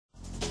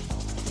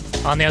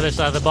On the other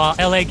side of the ball,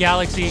 LA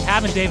Galaxy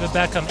having David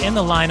Beckham in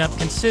the lineup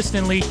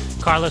consistently.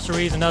 Carlos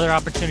Ruiz, another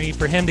opportunity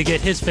for him to get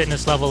his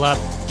fitness level up.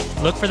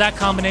 Look for that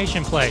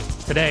combination play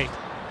today.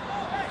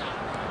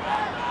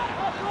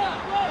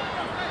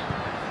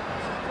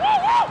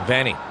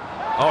 Vanny.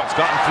 Oh, it's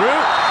gotten through.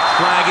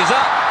 Flag is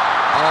up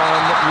on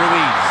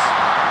Ruiz.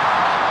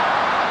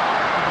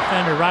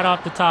 Defender right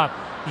off the top.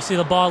 You see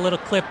the ball a little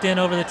clipped in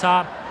over the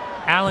top.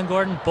 Alan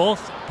Gordon,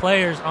 both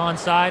players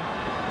onside.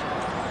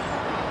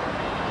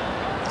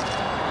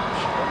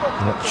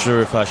 Not sure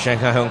if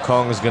Shanghai Hong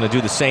Kong is going to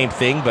do the same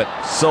thing, but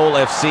Seoul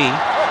FC,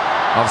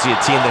 obviously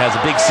a team that has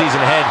a big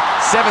season ahead.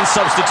 7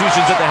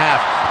 substitutions at the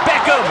half.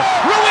 Beckham,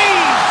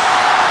 Ruiz!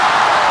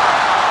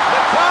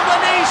 The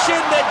combination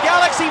that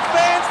Galaxy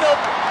fans are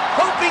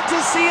hoping to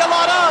see a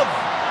lot of.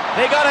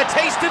 They got a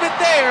taste of it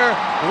there.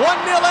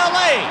 1-0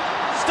 LA.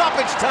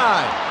 Stoppage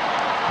time.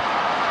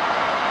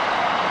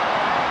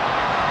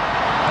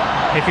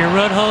 If you're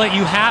Ruud Gullit,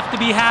 you have to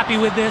be happy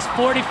with this.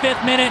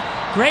 45th minute,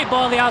 great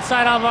ball to the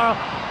outside, Alvaro.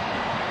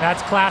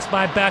 That's class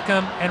by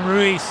Beckham and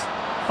Ruiz.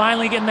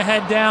 Finally getting the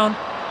head down,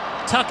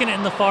 tucking it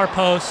in the far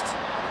post.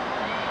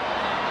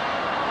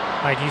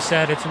 Like you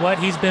said, it's what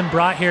he's been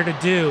brought here to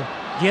do.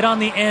 Get on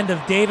the end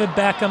of David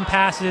Beckham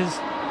passes.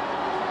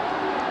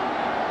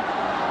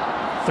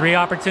 3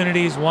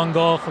 opportunities, 1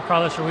 goal for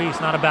Carlos Ruiz.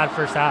 Not a bad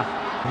first half.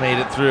 Made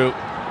it through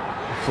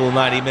a full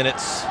 90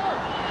 minutes.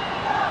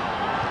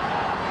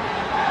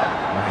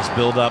 Nice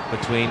build up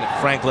between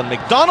Franklin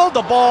McDonald.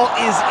 The ball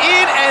is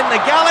in, and the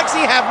Galaxy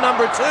have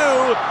number 2,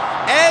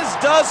 as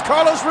does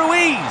Carlos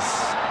Ruiz.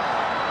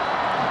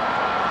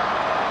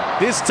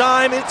 This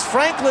time it's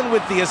Franklin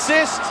with the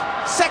assist.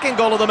 2nd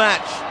goal of the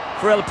match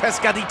for El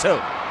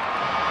Pescadito.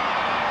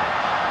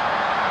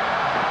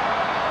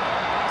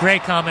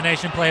 Great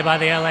combination play by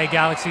the LA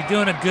Galaxy,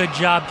 doing a good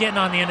job getting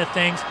on the end of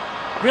things.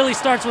 Really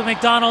starts with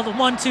McDonald,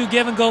 1-2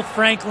 give and go.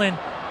 Franklin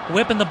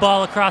whipping the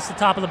ball across the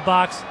top of the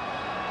box,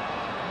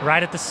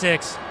 right at the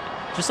 6.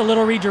 Just a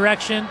little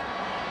redirection.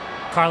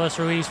 Carlos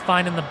Ruiz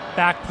finding the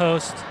back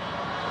post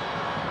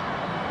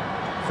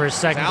for his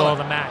 2nd goal of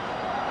the match.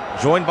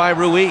 Joined by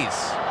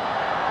Ruiz.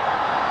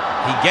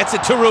 He gets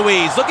it to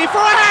Ruiz, looking for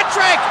a hat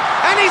trick,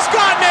 and he's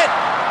gotten it.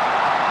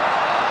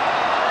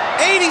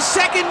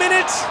 82nd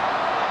minute.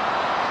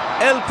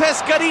 El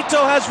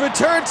Pescadito has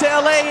returned to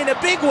LA in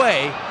a big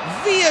way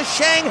via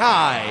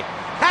Shanghai.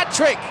 Hat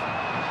trick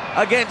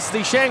against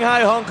the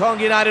Shanghai Hong Kong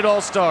United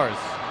All-Stars.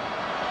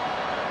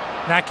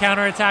 That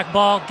counter-attack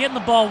ball, getting the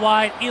ball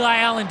wide. Eli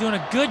Allen doing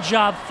a good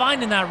job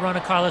finding that run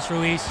of Carlos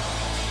Ruiz.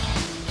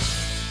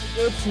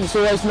 It's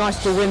always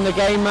nice to win the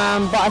game,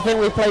 but I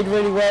think we played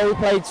really well. We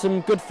played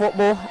some good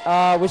football.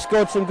 We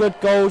scored some good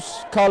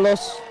goals.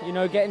 Carlos,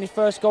 getting his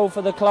first goal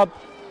for the club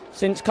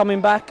since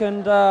coming back,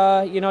 and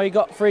he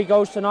got 3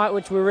 goals tonight,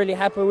 which we're really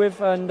happy with,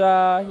 and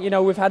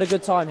we've had a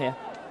good time here.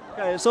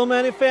 Okay, so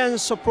many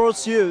fans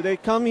support you. They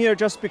come here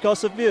just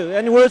because of you.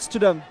 Any words to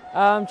them?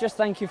 Just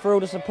thank you for all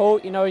the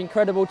support.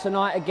 Incredible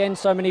tonight again.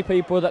 So many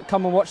people that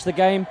come and watch the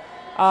game,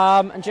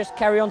 and just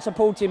carry on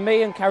supporting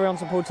me and carry on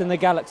supporting the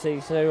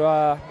Galaxy.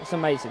 So it's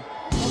amazing.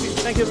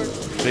 Thank you.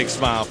 Big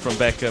smile from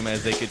Beckham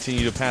as they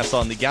continue to pass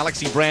on the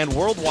Galaxy brand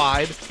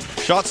worldwide.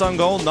 Shots on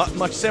goal, not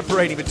much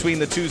separating between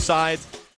the two sides.